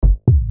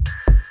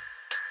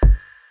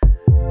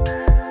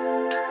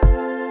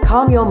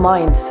Calm Your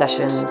Mind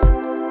sessions,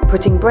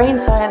 putting brain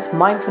science,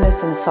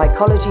 mindfulness and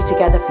psychology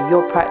together for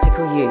your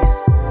practical use.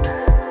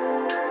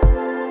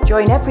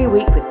 Join every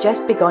week with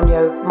Jess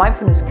Bigogno,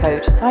 mindfulness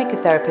coach,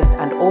 psychotherapist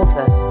and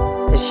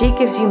author, as she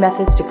gives you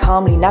methods to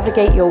calmly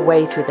navigate your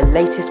way through the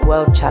latest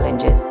world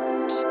challenges.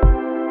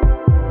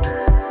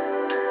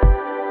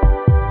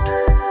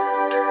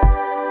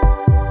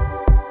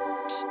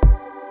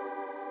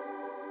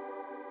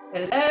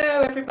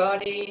 Hello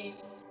everybody.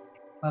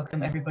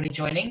 Welcome everybody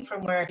joining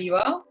from wherever you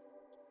are.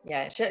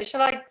 Yeah,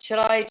 shall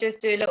I just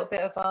do a little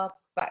bit of our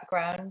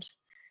background?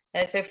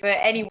 So for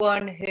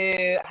anyone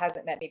who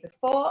hasn't met me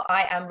before,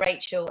 I am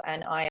Rachel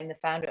and I am the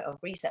founder of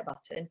Reset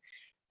Button.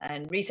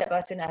 And Reset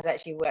Button has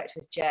actually worked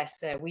with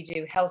Jess. We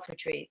do health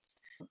retreats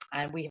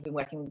and we have been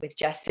working with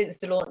Jess since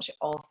the launch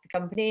of the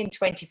company in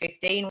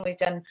 2015. We've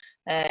done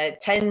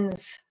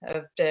tens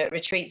of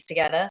retreats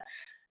together.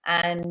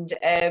 And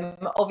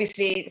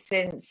obviously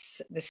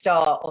since the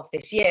start of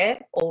this year,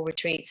 all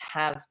retreats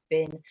have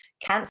been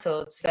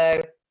cancelled.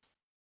 So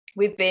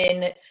we've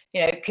been,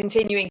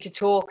 continuing to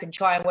talk and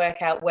try and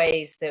work out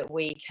ways that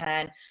we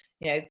can,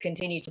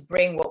 continue to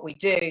bring what we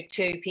do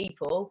to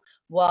people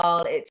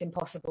while it's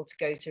impossible to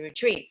go to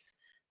retreats.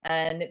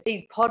 And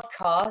these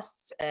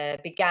podcasts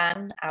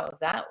began out of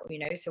that,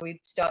 so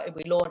we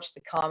launched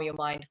the Calm Your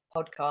Mind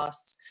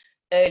podcasts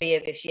earlier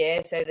this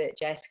year so that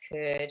Jess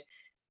could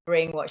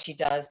bring what she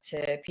does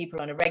to people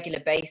on a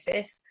regular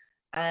basis.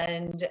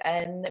 And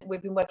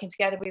we've been working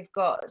together. We've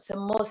got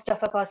some more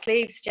stuff up our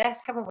sleeves,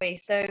 Jess, haven't we?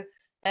 So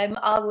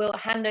I will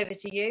hand over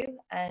to you.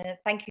 And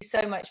thank you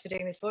so much for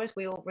doing this for us.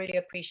 We all really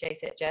appreciate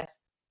it, Jess.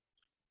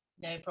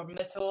 No problem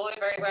at all. You're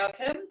very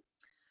welcome.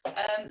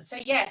 So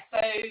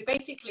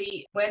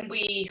basically when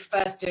we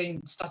first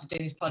started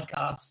doing these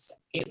podcasts,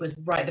 it was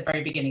right at the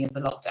very beginning of the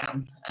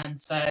lockdown. And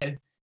so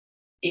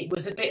it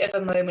was a bit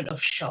of a moment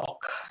of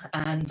shock.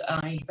 And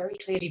I very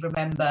clearly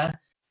remember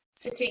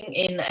sitting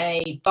in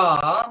a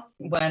bar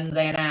when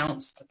they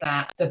announced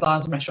that the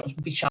bars and restaurants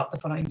would be shut the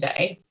following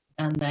day.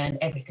 And then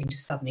everything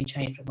just suddenly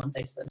changed from one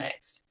day to the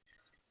next.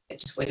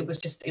 It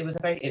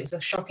was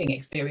a shocking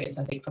experience,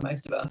 I think, for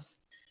most of us.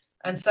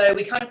 And so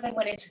we kind of then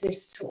went into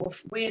this sort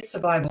of weird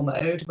survival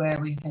mode where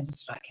we kind of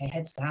just like, okay,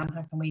 heads down,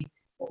 what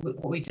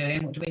are we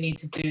doing? What do we need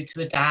to do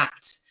to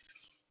adapt?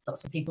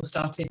 Lots of people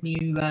started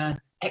new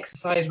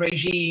exercise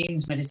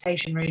regimes,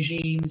 meditation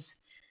regimes.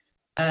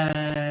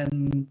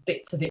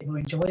 Bits of it were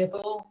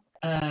enjoyable,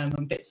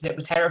 and bits of it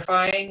were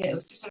terrifying. It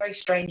was just a very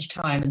strange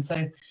time. And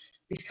so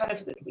we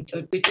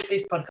did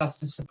these podcasts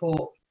to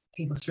support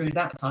people through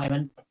that time.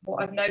 And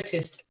what I've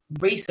noticed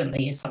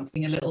recently is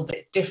something a little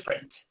bit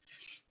different.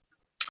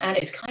 And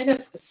it's kind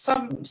of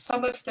some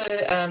of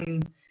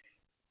the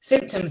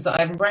symptoms that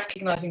I'm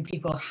recognizing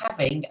people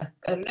having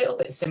a little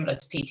bit similar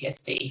to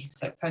PTSD,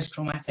 so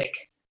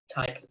post-traumatic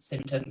type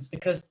symptoms,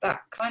 because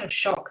that kind of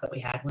shock that we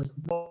had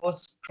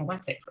was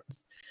traumatic for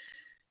us.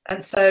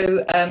 And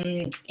so,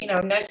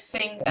 I'm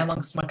noticing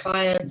amongst my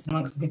clients,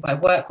 amongst the people I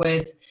work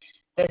with,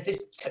 there's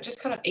this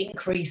just kind of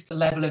increased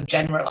level of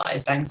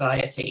generalized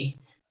anxiety.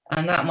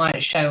 And that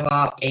might show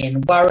up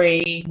in more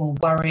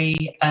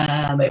worry.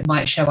 It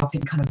might show up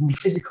in kind of more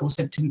physical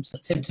symptoms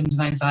of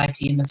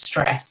anxiety and of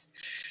stress.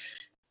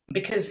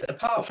 Because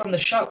apart from the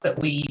shock that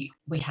we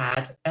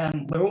had,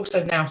 we're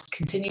also now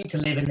continuing to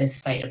live in this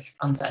state of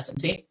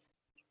uncertainty.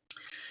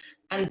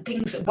 And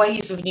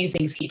waves of new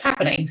things keep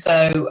happening.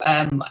 So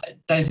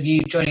those of you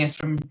joining us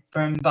from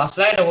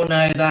Barcelona will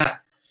know that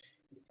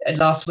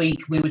last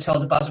week we were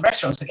told the bars and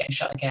restaurants were getting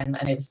shut again.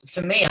 And it was,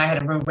 for me, I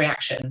had a real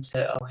reaction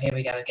to, oh, here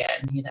we go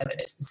again, and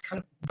it's this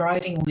kind of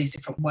riding all these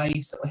different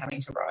waves that we're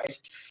having to ride.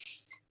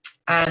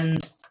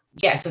 And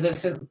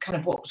so kind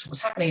of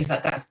what's happening is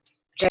that's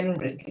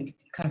generally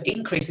kind of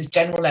increases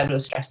general level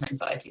of stress and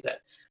anxiety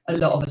that a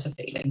lot of us are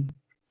feeling.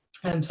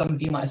 Some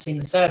of you might have seen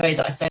the survey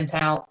that I sent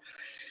out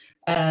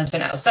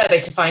a survey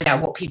to find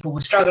out what people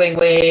were struggling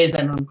with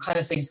and kind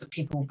of things that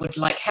people would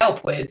like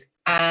help with,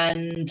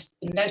 and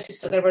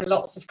noticed that there were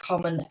lots of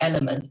common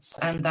elements,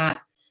 and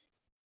that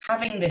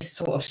having this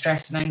sort of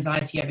stress and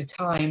anxiety over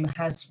time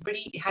has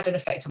really had an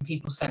effect on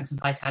people's sense of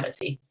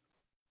vitality.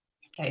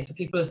 Okay, so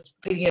people are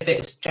feeling a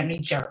bit generally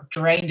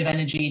drained of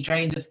energy,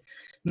 drained of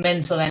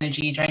mental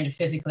energy, drained of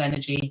physical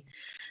energy.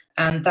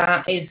 And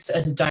that is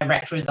as a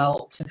direct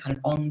result to kind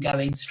of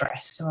ongoing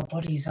stress. So our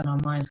bodies and our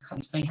minds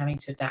constantly having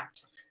to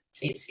adapt.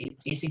 It's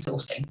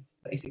exhausting,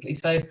 basically.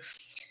 So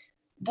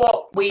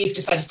what we've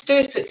decided to do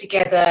is put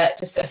together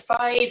just a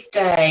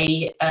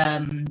 5-day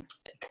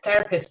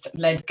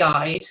therapist-led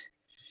guide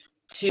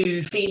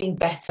to feeling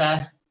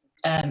better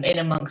in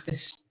amongst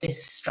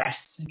this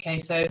stress. Okay,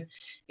 so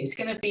it's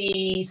going to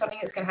be something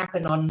that's going to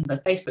happen on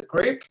the Facebook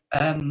group,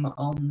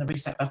 on the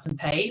Reset Button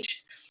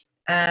page.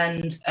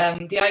 And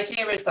the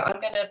idea is that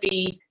I'm going to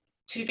be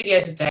 2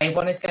 videos a day.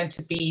 One is going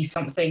to be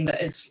something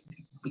that is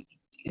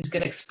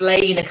going to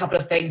explain a couple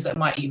of things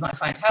that you might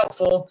find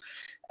helpful,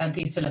 and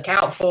things to look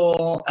out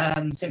for,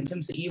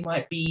 symptoms that you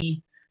might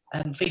be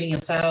feeling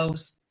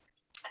yourselves.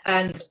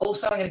 And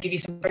also I'm going to give you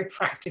some very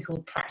practical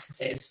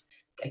practices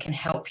that can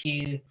help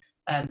you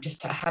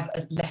just to have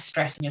less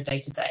stress in your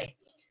day-to-day.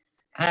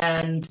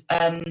 And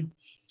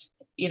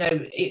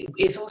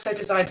it's also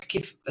designed to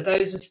give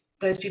those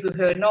people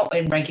who are not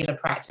in regular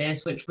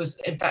practice, which was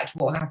in fact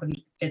what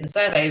happened in the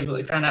survey. What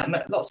we found out,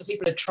 lots of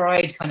people had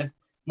tried kind of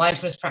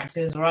mindfulness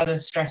practices or other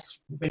stress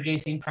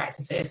reducing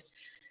practices,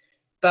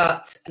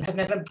 but have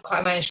never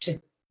quite managed to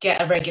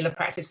get a regular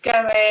practice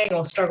going,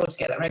 or struggle to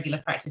get that regular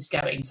practice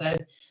going. So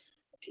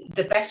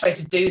the best way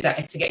to do that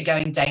is to get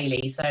going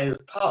daily. So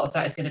part of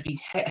that is going to be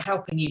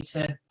helping you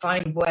to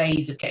find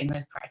ways of getting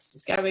those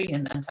practices going,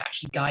 and to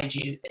actually guide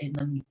you in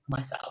them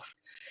myself.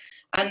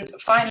 And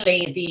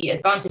finally, the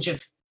advantage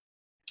of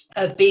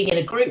being in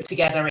a group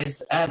together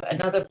is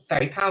another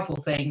very powerful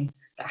thing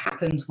that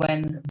happens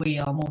when we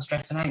are more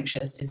stressed and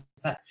anxious, is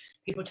that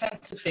people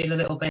tend to feel a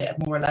little bit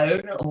more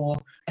alone,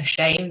 or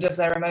ashamed of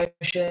their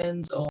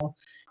emotions, or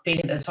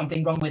feeling there's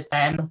something wrong with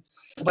them.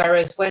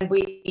 Whereas when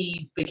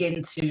we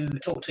begin to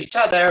talk to each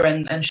other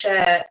and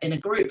share in a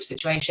group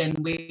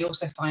situation, we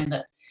also find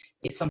that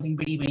it's something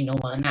really, really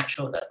normal and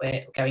natural that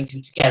we're going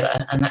through together.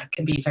 And that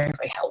can be very,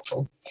 very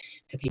helpful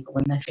for people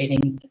when they're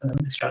feeling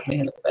struggling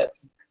a little bit.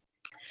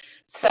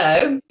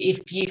 So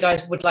if you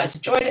guys would like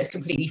to join, it's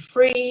completely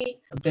free.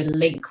 The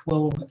link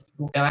will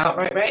go out,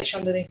 right, Rach,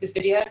 underneath this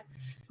video?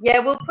 Yeah,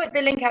 we'll put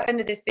the link out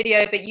under this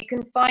video, but you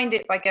can find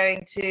it by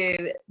going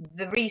to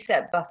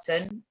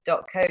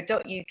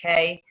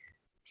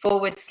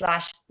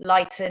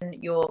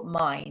theresetbutton.co.uk/lighten your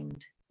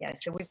mind. Yeah,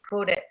 so we've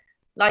called it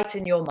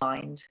Lighten Your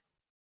Mind.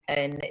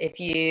 And if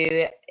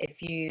you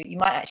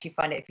might actually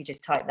find it if you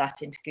just type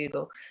that into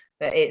Google,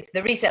 but it's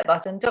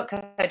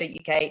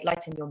theresetbutton.co.uk,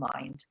 Lighten Your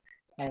Mind.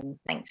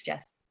 Thanks,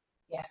 Jess.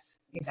 Yes,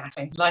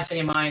 exactly. Lighten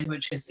your mind,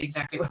 which is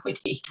exactly what we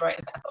need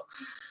right now.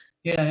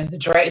 You know, the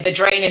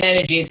drain in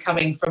energy is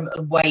coming from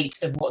the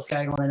weight of what's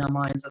going on in our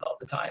minds a lot of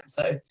the time.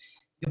 So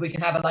if we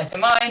can have a lighter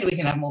mind, we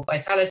can have more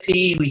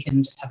vitality, we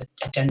can just have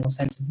a general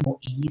sense of more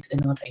ease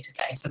in our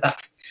day-to-day. So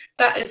that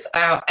is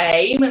our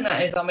aim, and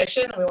that is our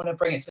mission, and we want to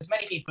bring it to as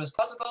many people as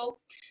possible.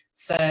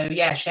 So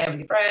yeah, share with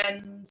your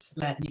friends,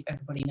 let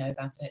everybody know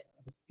about it.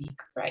 It would be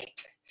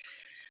great.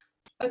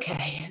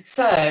 Okay,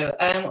 so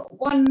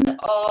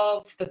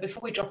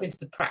before we drop into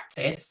the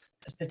practice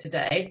for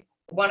today,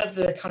 one of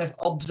the kind of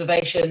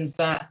observations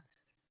that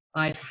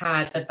I've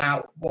had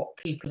about what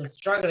people are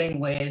struggling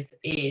with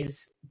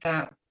is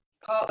that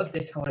part of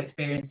this whole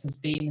experience has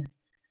been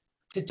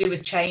to do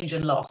with change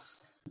and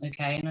loss.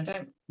 Okay, and I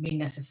don't mean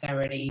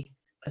necessarily,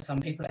 for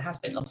some people it has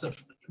been loss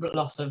of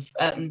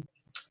a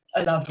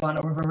loved one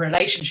or of a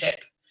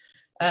relationship.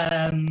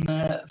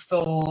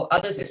 For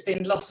others, it's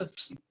been loss of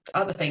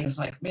other things,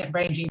 like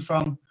ranging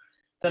from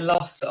the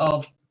loss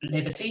of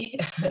liberty,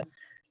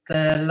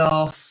 the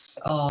loss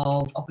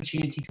of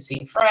opportunity for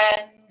seeing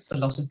friends, the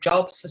loss of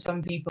jobs for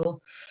some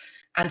people,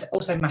 and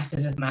also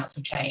massive amounts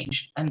of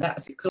change. And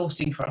that's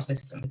exhausting for our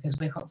system because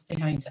we're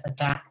constantly having to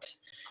adapt.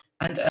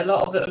 And a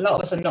lot of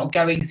us are not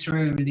going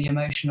through the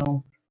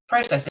emotional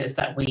processes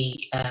that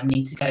we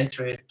need to go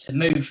through to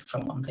move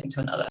from one thing to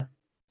another.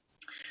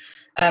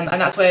 And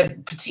that's where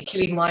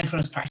particularly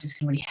mindfulness practice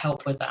can really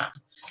help with that.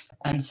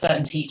 And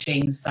certain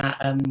teachings that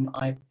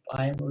I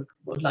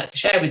would like to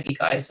share with you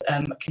guys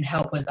can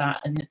help with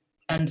that. And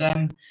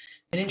an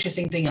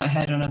interesting thing I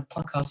heard on a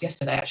podcast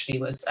yesterday actually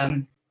was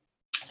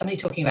somebody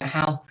talking about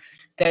how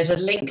there's a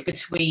link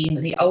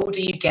between the older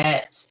you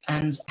get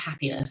and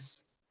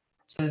happiness.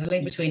 So there's a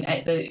link between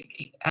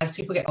as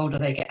people get older,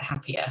 they get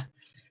happier.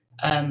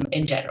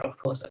 In general, of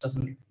course, that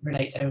doesn't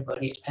relate to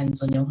everybody. It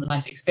depends on your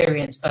life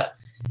experience, but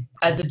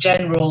as a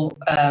general,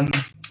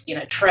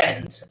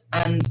 trend,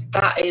 and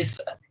that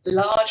is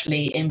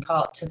largely in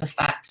part to the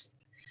fact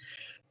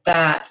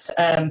that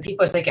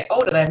people, as they get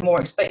older, they have more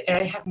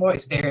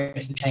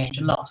experience of change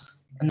and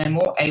loss, and they're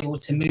more able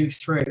to move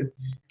through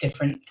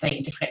different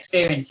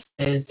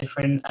experiences,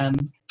 different,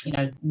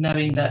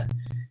 knowing that,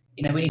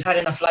 when you've had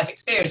enough life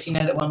experience, you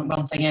know that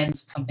one thing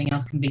ends, something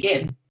else can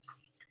begin.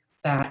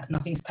 That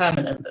nothing's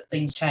permanent, that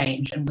things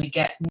change, and we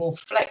get more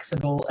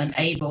flexible and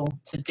able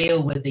to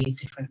deal with these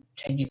different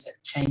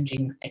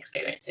changing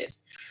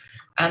experiences.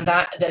 And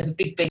that there's a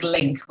big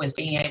link with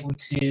being able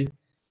to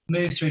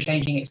move through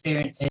changing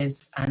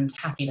experiences and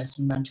happiness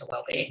and mental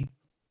well-being.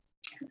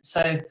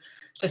 So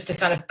just to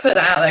kind of put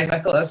that out there, because I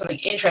thought that was something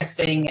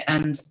interesting,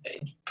 and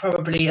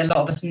probably a lot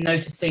of us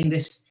noticing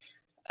this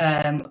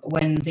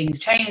when things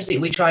change, that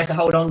we try to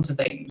hold on to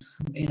things,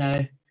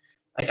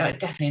 I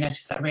definitely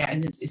noticed that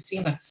reaction. It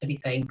seemed like a silly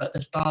thing, but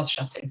the bars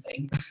shutting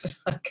thing,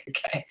 like,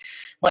 okay.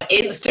 My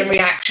instant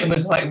reaction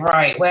was like,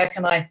 right, where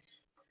can I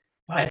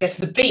get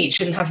to the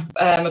beach and have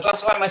a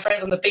glass of wine with my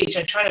friends on the beach,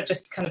 and trying to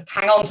just kind of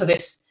hang on to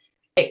this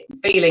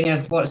feeling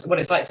of what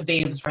it's like to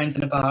be with friends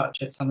in a bar,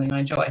 which is something I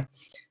enjoy.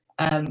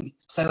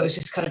 So it was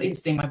just kind of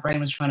instantly my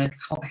brain was trying to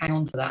hang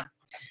on to that.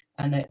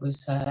 And it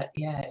was,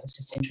 it was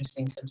just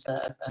interesting to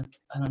observe. And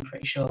I'm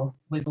pretty sure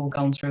we've all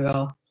gone through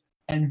our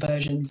own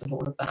versions of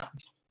all of that.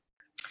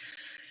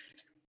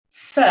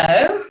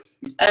 So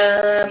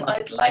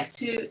I'd like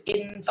to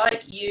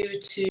invite you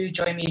to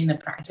join me in the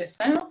practice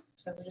now.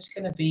 So we're just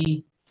going to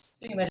be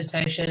Doing a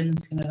meditation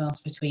is going to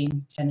last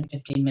between 10 and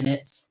 15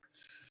 minutes.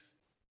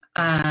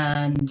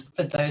 And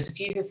for those of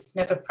you who've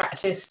never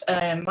practiced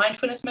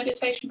mindfulness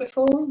meditation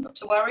before, not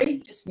to worry, you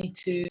just need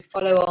to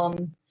follow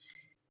on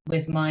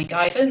with my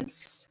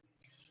guidance.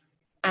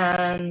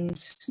 And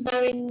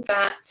knowing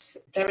that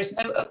there is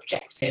no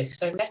objective,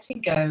 so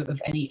letting go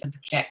of any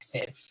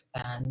objective,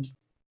 and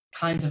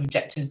kinds of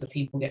objectives that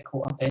people get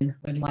caught up in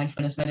with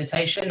mindfulness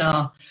meditation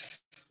are,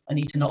 I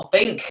need to not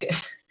think,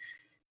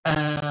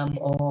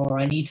 or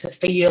I need to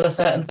feel a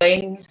certain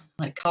thing,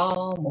 like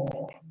calm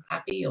or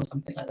happy or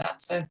something like that.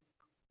 So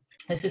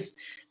this is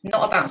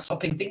not about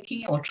stopping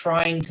thinking or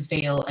trying to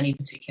feel any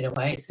particular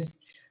way. It's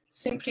just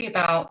simply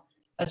about,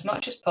 as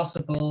much as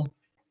possible,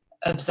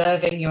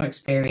 observing your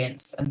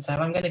experience. And so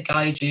I'm going to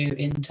guide you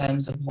in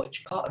terms of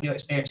which part of your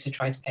experience to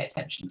try to pay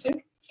attention to.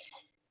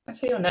 And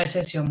so you'll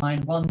notice your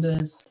mind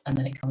wanders, and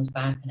then it comes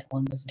back, and it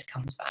wanders, and it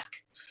comes back.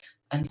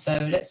 And so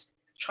let's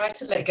try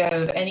to let go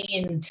of any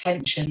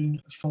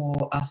intention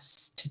for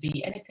us to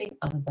be anything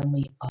other than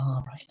we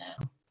are right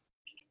now.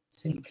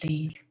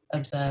 Simply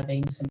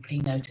observing, simply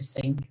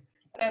noticing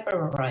whatever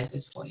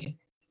arises for you.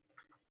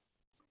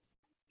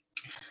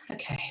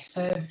 Okay,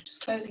 so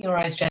just closing your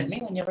eyes gently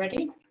when you're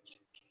ready.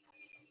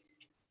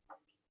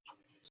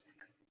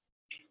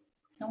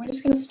 And we're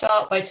just going to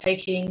start by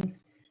taking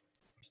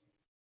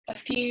a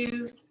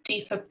few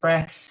deeper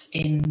breaths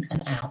in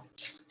and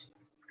out.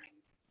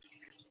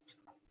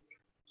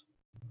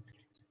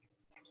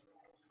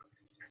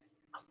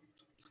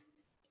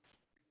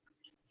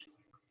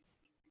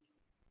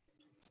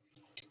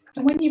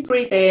 And when you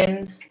breathe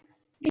in,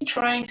 you're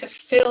trying to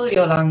fill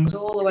your lungs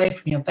all the way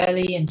from your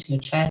belly into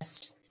your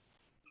chest,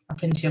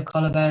 up into your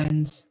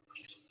collarbones.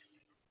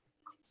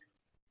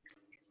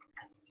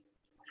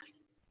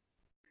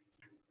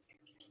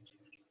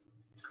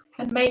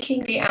 And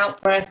making the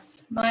out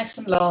breath nice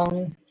and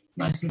long,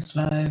 nice and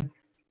slow.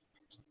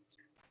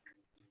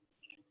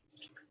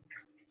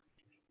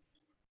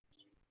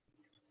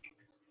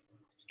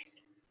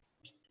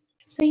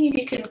 Seeing if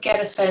you can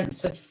get a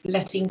sense of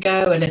letting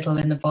go a little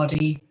in the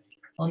body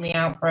on the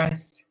out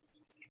breath.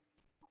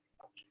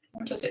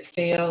 What does it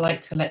feel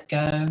like to let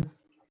go?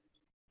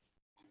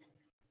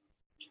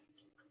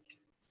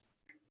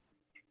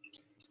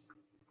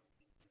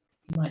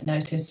 You might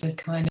notice a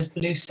kind of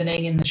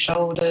loosening in the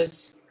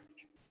shoulders,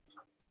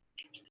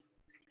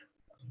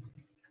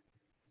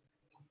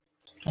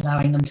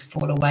 allowing them to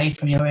fall away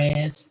from your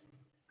ears.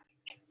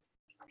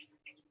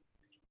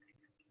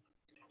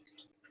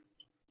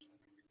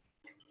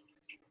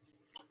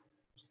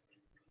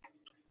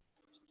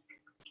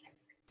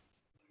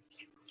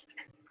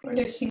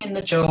 Releasing in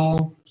the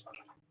jaw,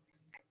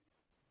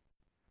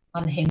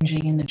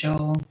 unhinging in the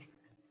jaw.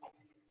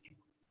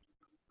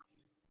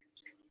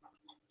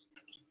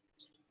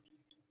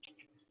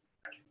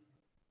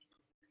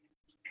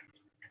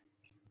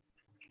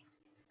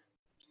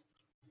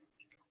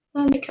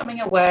 And becoming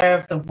aware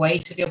of the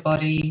weight of your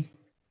body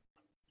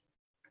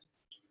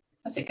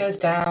as it goes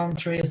down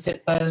through your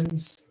sit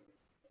bones,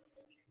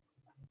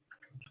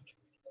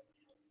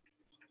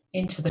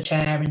 into the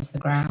chair, into the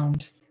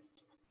ground.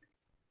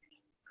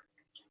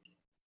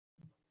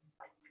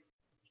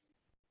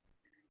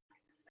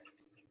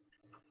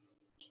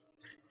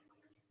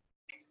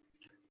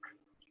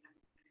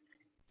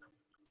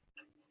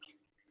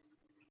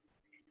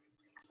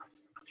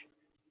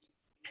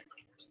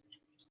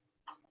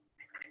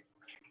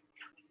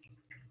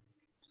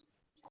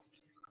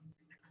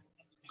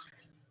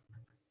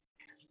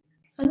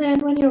 And then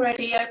when you're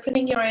ready,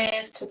 opening your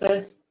ears to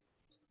the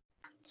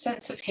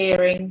sense of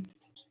hearing.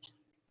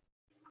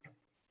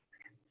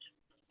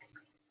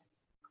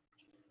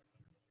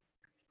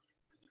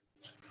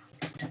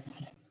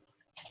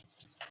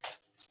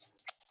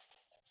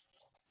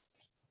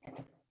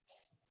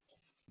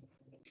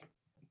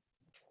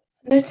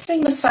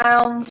 Noticing the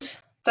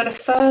sounds that are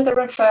further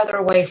and further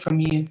away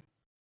from you,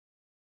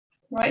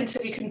 right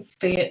until you can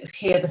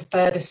hear the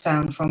furthest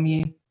sound from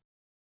you.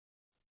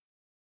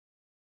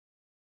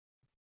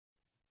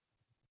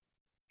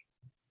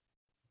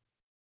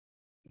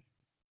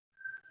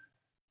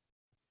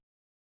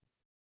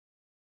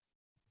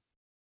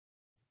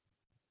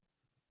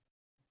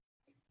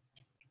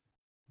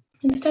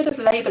 Instead of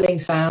labeling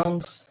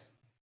sounds,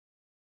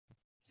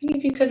 see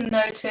if you can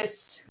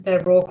notice their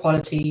raw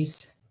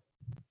qualities,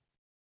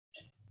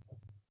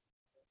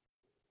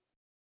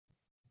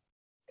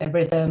 their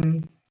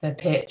rhythm, their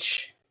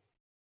pitch.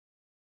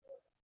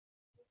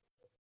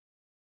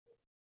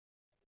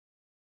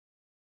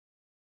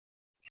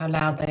 How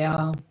loud they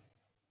are.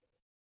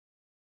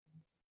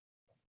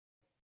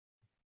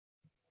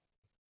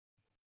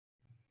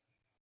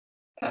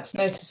 Perhaps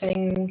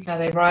noticing how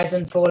they rise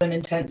and fall in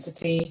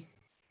intensity.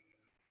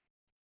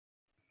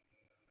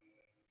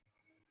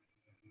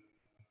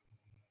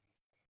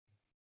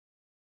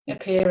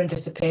 Appear and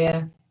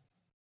disappear.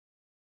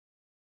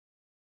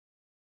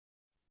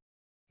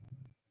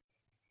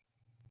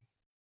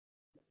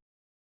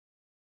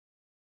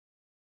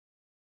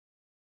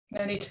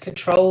 No need to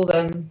control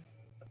them.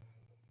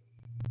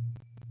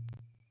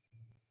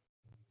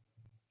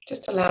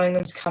 Just allowing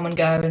them to come and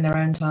go in their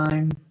own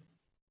time.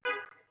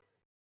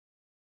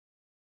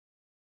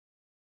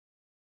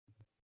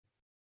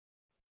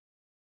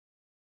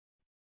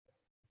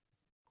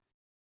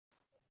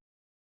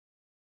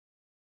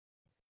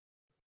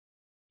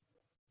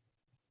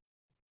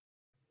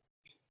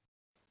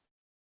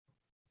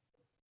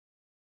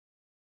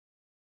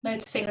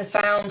 Noticing the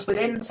sounds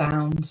within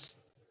sounds.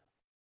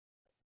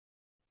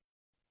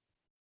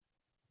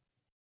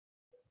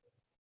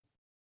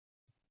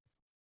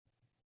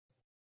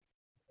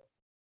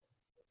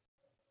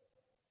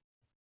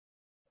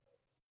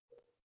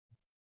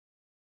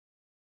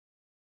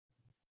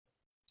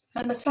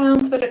 And the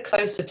sounds that are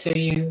closer to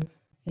you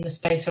in the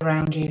space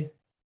around you.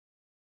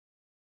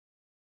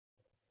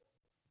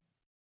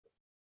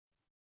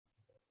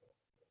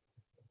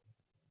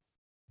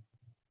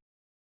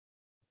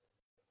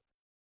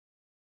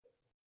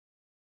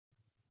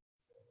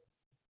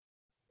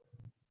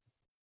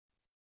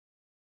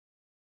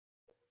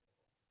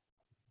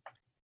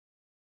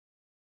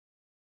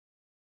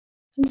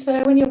 And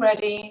so when you're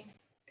ready,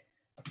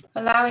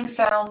 allowing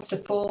sounds to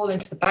fall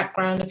into the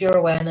background of your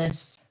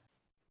awareness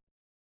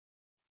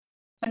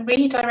and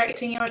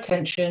redirecting your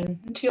attention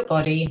into your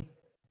body.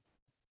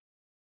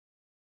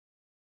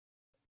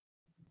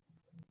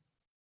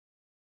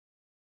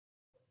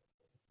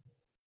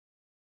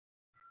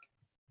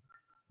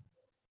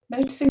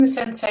 Noticing the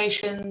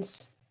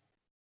sensations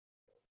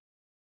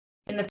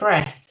in the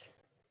breath,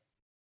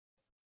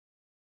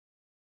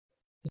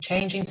 the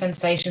changing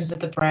sensations of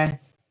the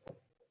breath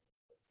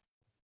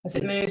as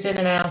it moves in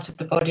and out of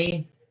the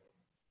body.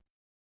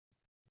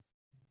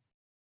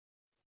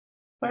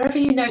 Wherever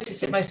you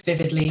notice it most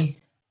vividly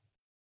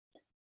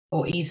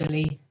or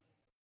easily,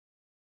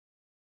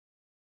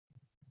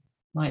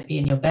 might be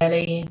in your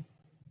belly,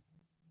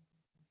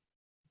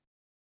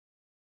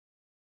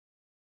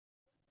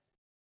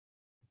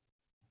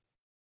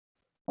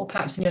 or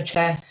perhaps in your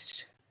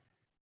chest,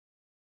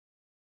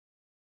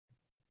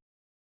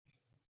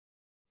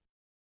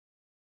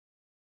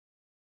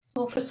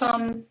 or for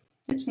some,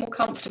 it's more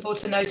comfortable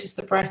to notice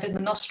the breath in the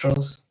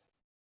nostrils.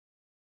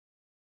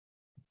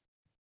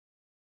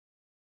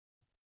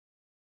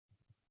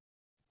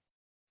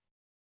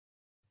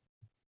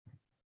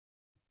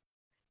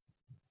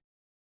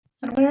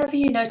 And wherever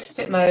you notice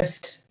it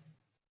most,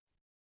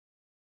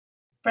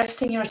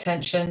 resting your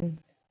attention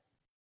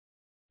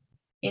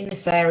in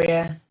this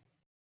area,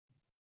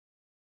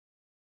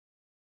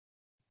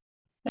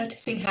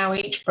 noticing how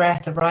each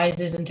breath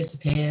arises and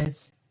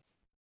disappears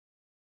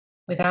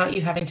without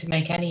you having to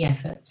make any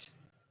effort.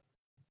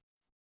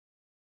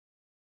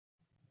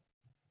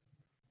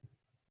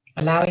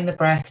 Allowing the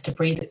breath to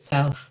breathe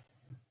itself.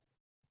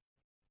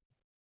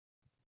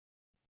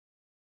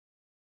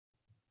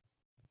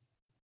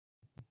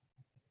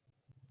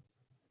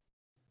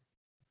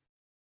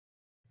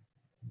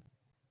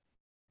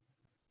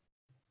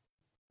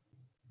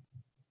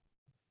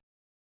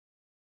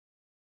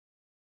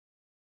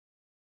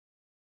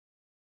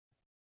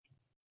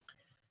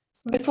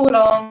 Before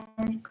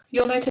long,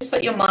 you'll notice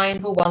that your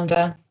mind will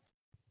wander,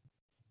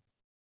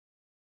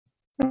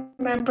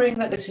 remembering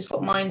that this is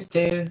what minds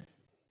do.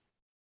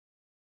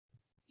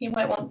 You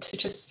might want to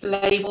just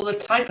label the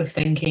type of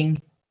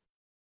thinking: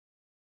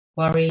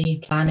 worry,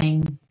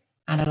 planning,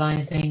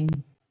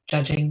 analysing,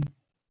 judging,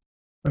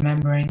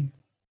 remembering.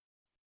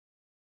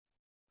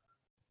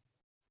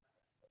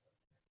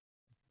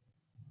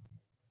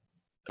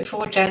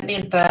 Before gently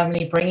and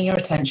firmly bringing your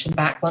attention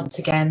back once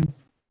again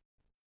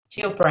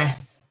to your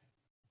breath,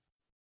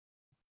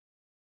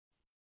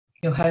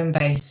 your home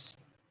base.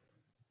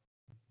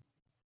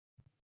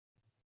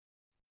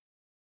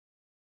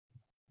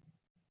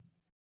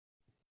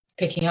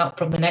 Picking up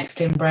from the next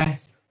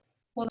in-breath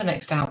or the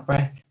next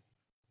out-breath.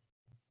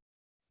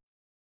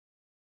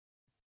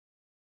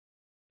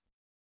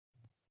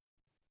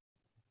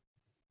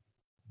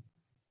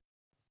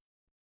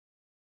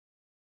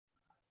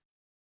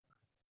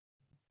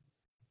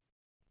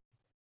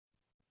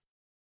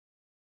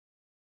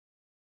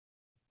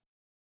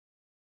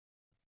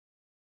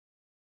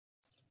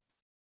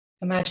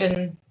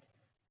 Imagine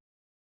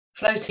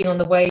floating on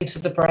the waves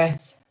of the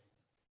breath,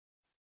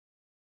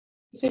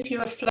 as if you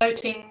were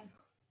floating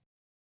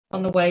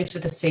on the waves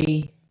of the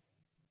sea,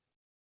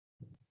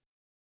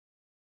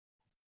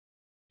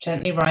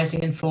 gently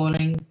rising and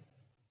falling.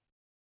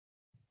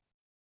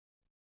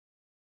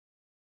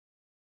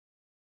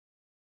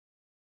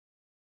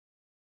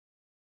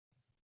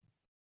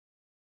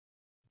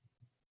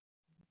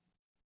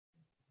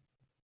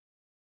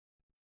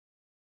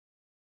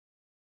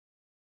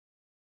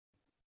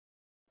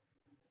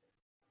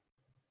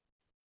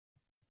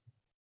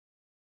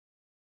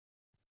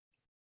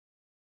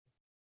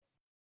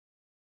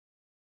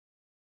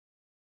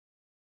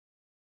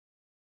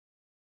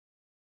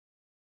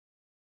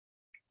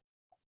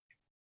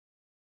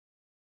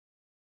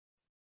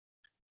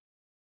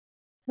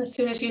 As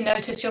soon as you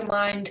notice your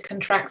mind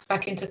contracts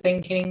back into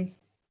thinking,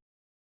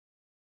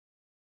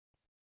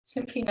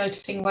 simply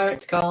noticing where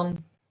it's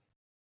gone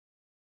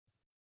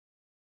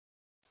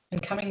and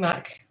coming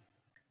back,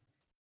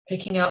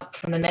 picking up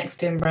from the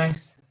next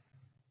in-breath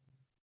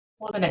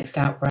or the next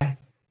out-breath.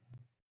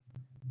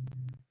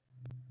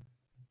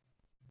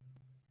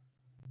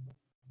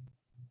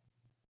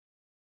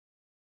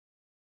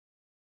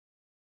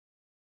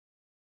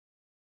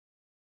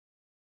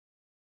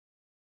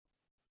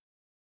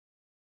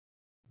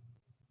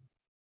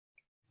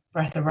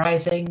 Breath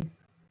arising,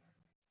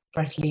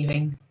 breath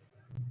leaving.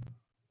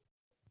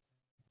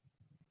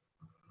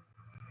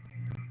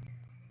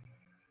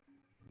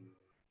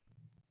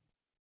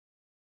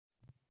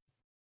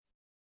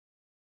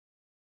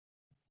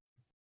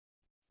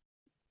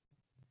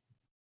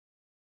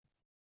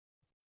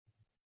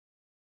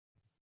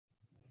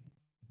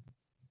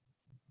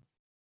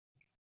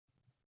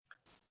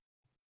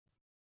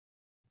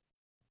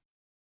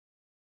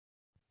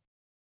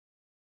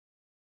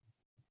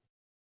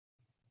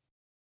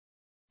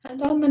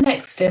 And on the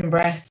next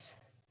in-breath,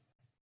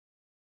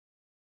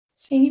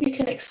 see if you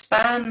can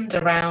expand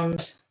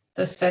around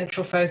the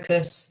central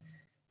focus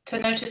to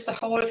notice the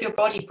whole of your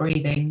body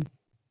breathing.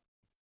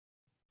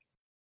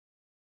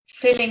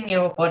 Filling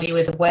your body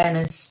with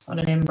awareness on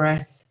an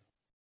in-breath,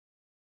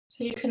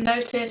 so you can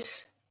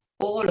notice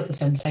all of the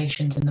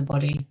sensations in the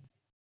body.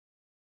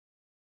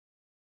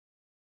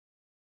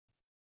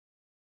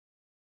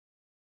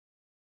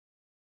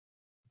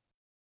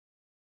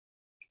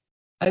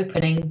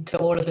 Opening to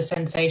all of the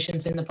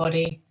sensations in the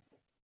body,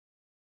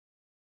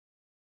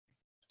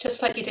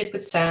 just like you did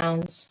with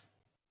sounds.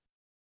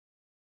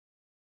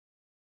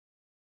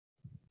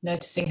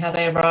 Noticing how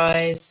they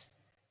arise,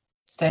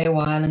 stay a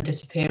while and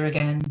disappear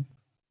again.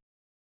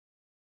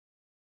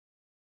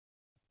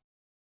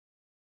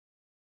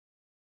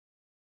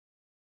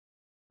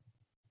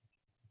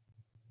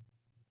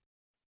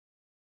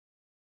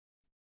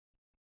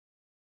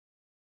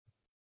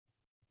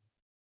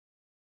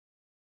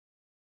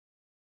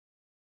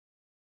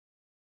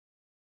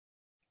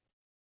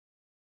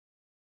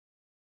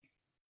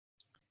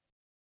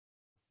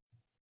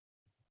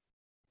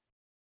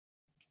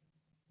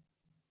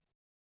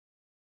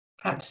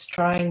 Perhaps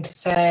trying to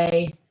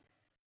say,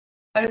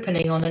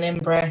 opening on an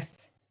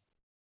in-breath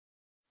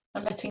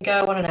and letting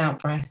go on an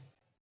out-breath.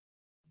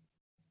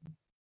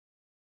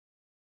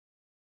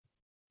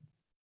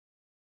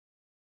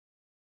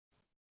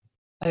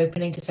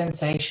 Opening to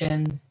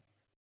sensation,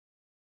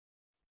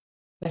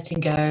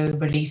 letting go,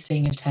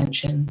 releasing of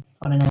tension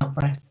on an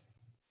out-breath.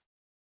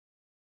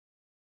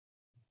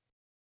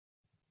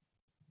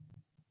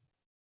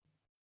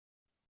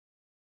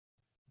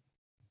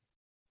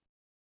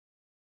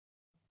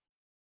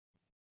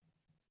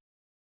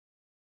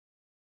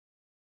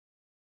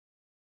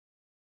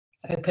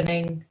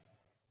 Opening,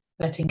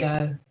 letting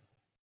go.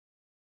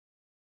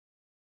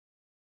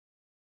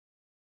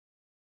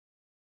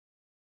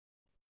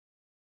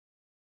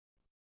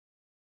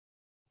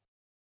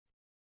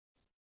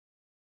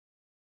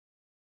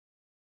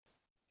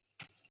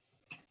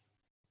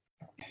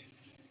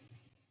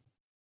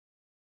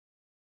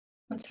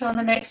 And so on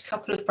the next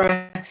couple of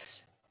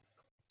breaths,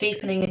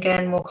 deepening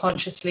again more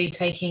consciously,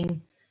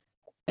 taking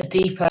a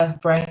deeper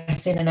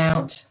breath in and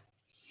out.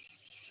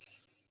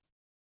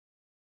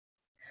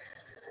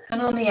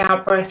 And on the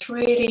out breath,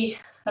 really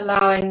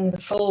allowing the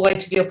full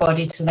weight of your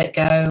body to let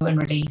go and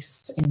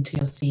release into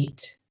your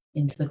seat,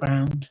 into the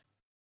ground.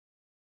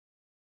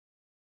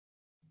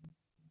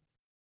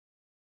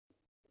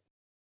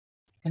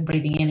 And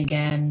breathing in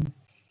again.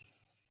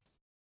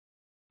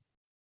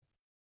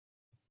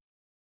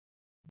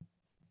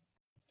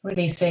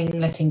 Releasing,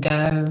 letting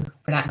go,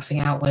 relaxing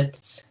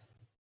outwards,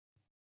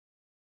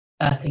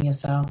 earthing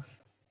yourself,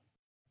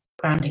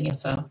 grounding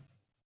yourself.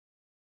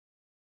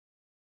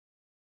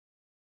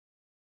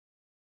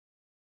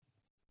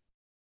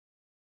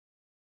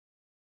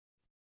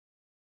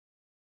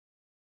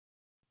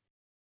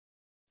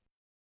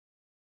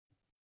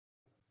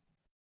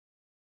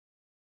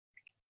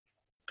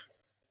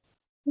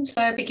 And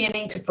so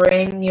beginning to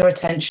bring your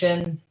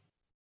attention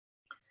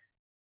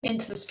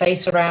into the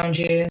space around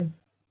you.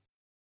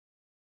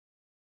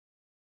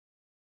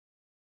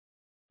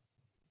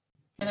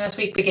 And as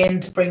we begin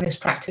to bring this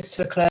practice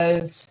to a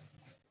close,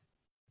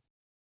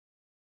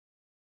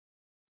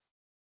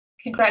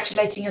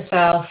 congratulating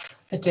yourself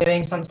for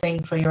doing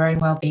something for your own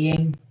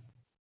well-being.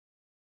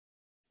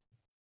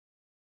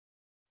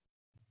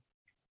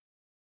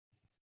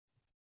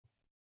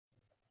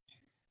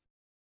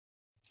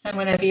 And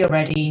whenever you're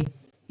ready,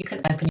 you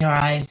can open your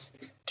eyes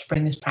to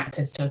bring this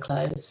practice to a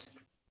close.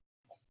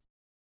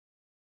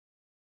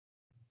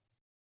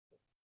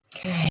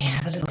 Okay,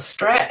 have a little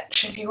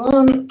stretch if you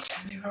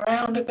want, move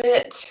around a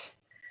bit.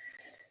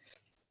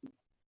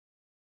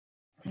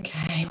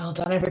 Okay, well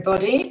done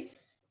everybody.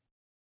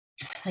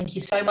 Thank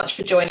you so much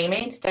for joining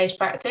me in today's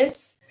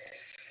practice.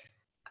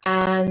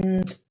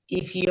 And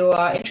if you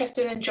are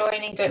interested in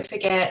joining, don't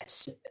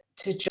forget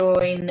to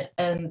join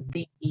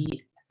the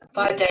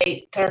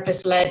 5-day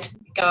therapist-led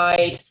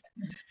guide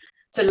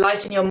to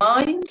lighten your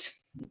mind,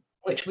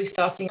 which will be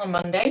starting on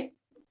Monday.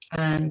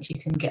 And you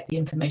can get the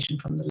information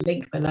from the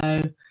link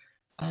below.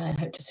 I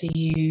hope to see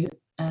you,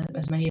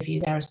 as many of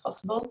you there as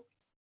possible.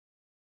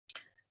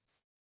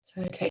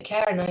 So take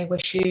care, and I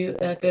wish you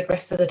a good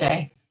rest of the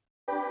day.